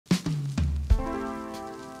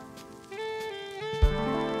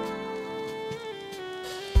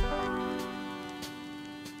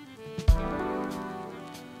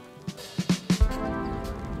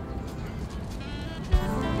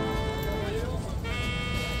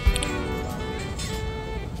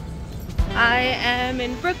I am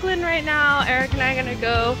in Brooklyn right now. Eric and I are gonna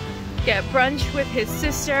go get brunch with his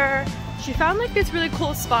sister. She found like this really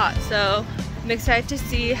cool spot, so I'm excited to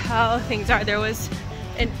see how things are. There was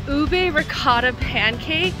an ube ricotta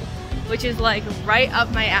pancake, which is like right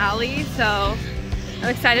up my alley, so I'm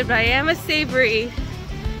excited, but I am a savory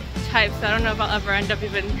type, so I don't know if I'll ever end up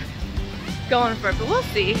even going for it, but we'll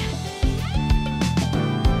see.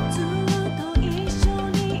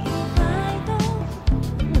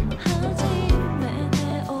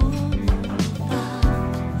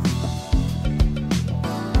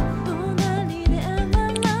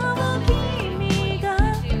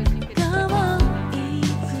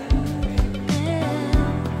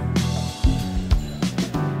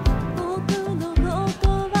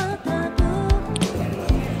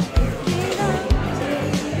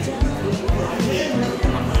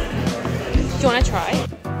 Do you want to try?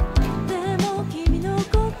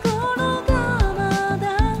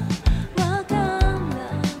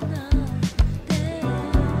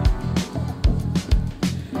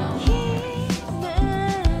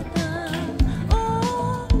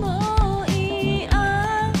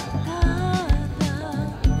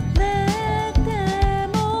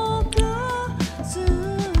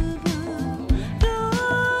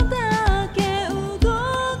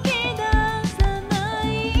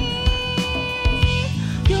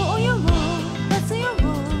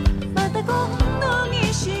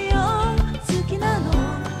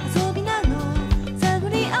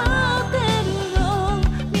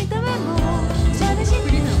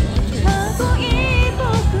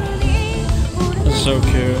 So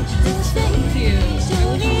cute.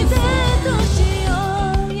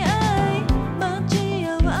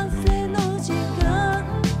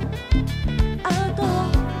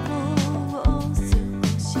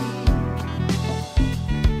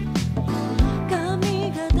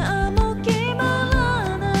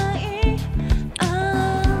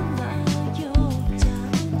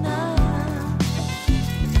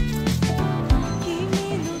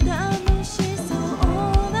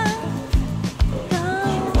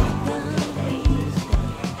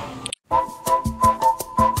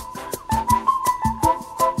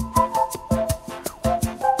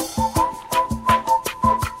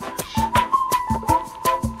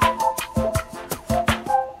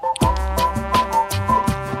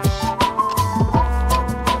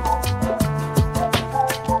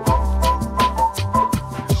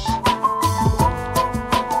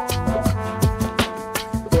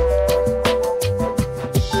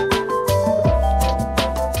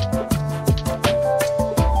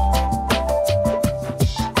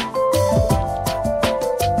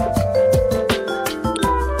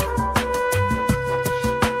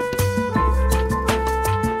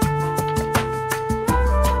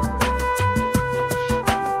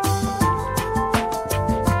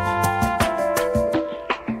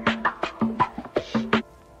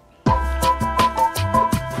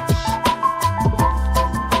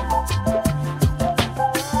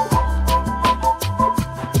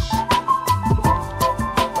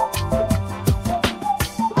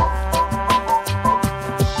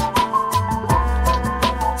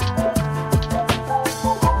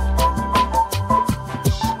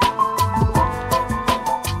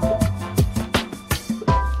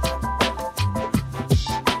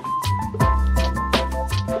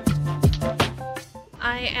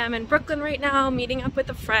 I'm in Brooklyn right now, meeting up with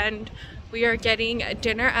a friend. We are getting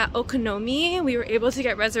dinner at Okonomi. We were able to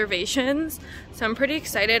get reservations, so I'm pretty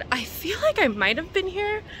excited. I feel like I might have been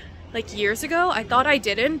here like years ago. I thought I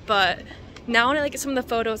didn't, but now when I look at some of the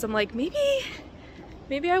photos, I'm like, maybe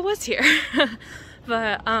I was here.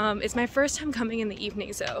 But it's my first time coming in the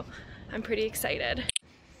evening, so I'm pretty excited.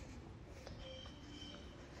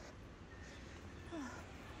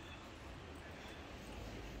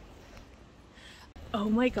 Oh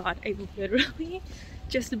my god, I literally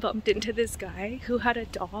just bumped into this guy who had a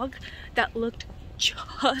dog that looked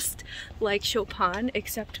just like Chopin,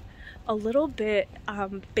 except a little bit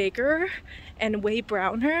bigger and way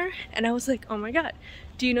browner. And I was like, oh my god,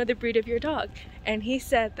 do you know the breed of your dog? And he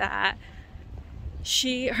said that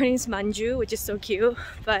her name's Manju, which is so cute,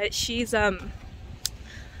 but she's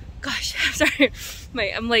gosh, I'm sorry,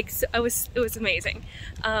 it was amazing.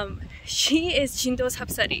 She is Jindo's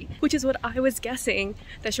Hapsari, which is what I was guessing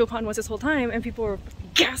that Chopin was this whole time, and people were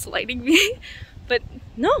gaslighting me. But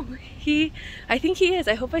no, I think he is.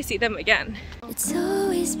 I hope I see them again. It's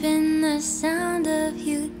always been the sound of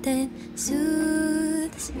you that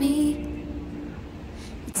soothes me.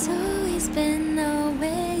 It's always been the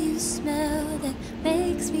way you smell that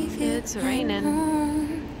makes me feel it's raining.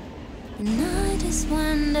 home. And I just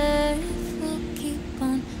wonder if we'll keep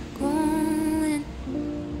on growing.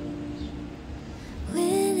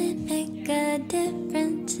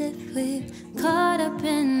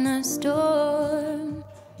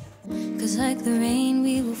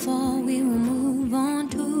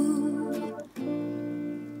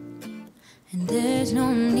 There's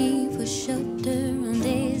no need for shelter on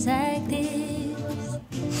days like this.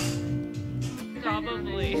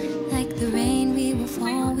 Probably. Like the rain, we will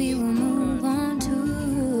fall, we will move on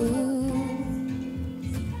too.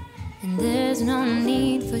 And there's no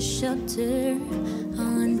need for shelter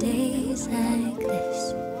on days like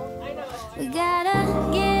this. We gotta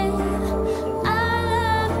give our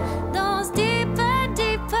love those deeper,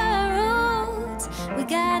 deeper roots. We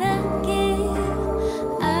gotta give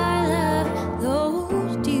our love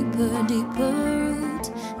those deeper, deeper roots.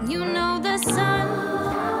 You know the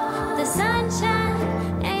sunshine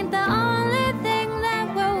ain't the only thing that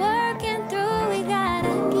we're working through. We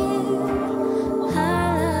gotta give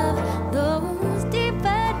our love those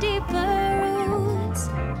deeper, deeper roots.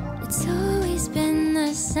 It's always been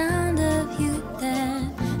the sound of you that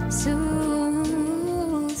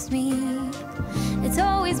soothes me. It's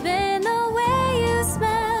always been the way you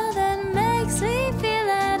smell that makes me feel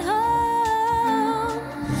at home.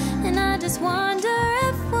 And I just wonder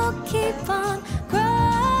if we'll keep on growing.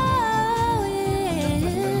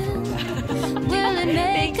 Will it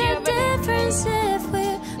make a difference if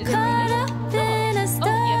we're caught up in a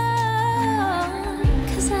storm?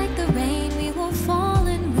 'Cause like the rain, we will fall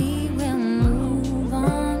and we will move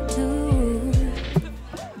on too.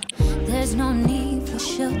 There's no need for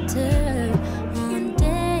shelter on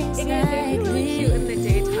days It is like really cute in the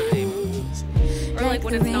daytime. this. Or like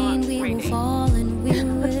when it's not rain, we will raining. fall and we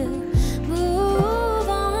will move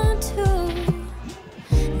on too.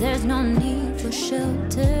 There's no need for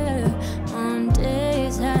shelter on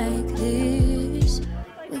days like this.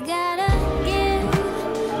 We gotta give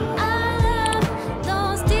our love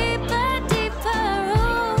those deeper, deeper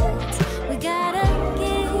roots. We gotta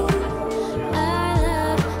give our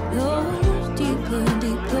love those deeper,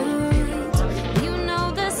 deeper roots. You know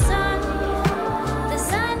the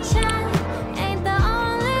sunshine ain't the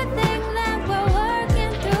only thing that we're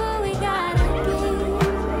working through. We gotta give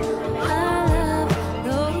our love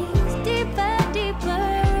those deeper, deeper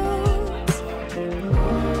roots.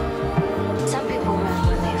 Some people run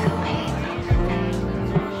when they feel pain.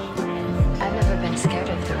 I've never been scared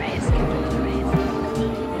of the rain.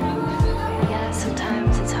 Yeah,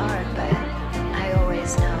 sometimes it's hard, but I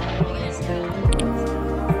always know.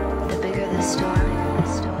 The bigger the storm,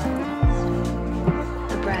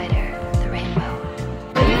 the brighter the rainbow.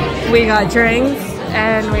 We got drinks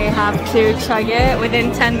and we have to chug it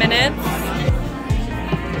within 10 minutes.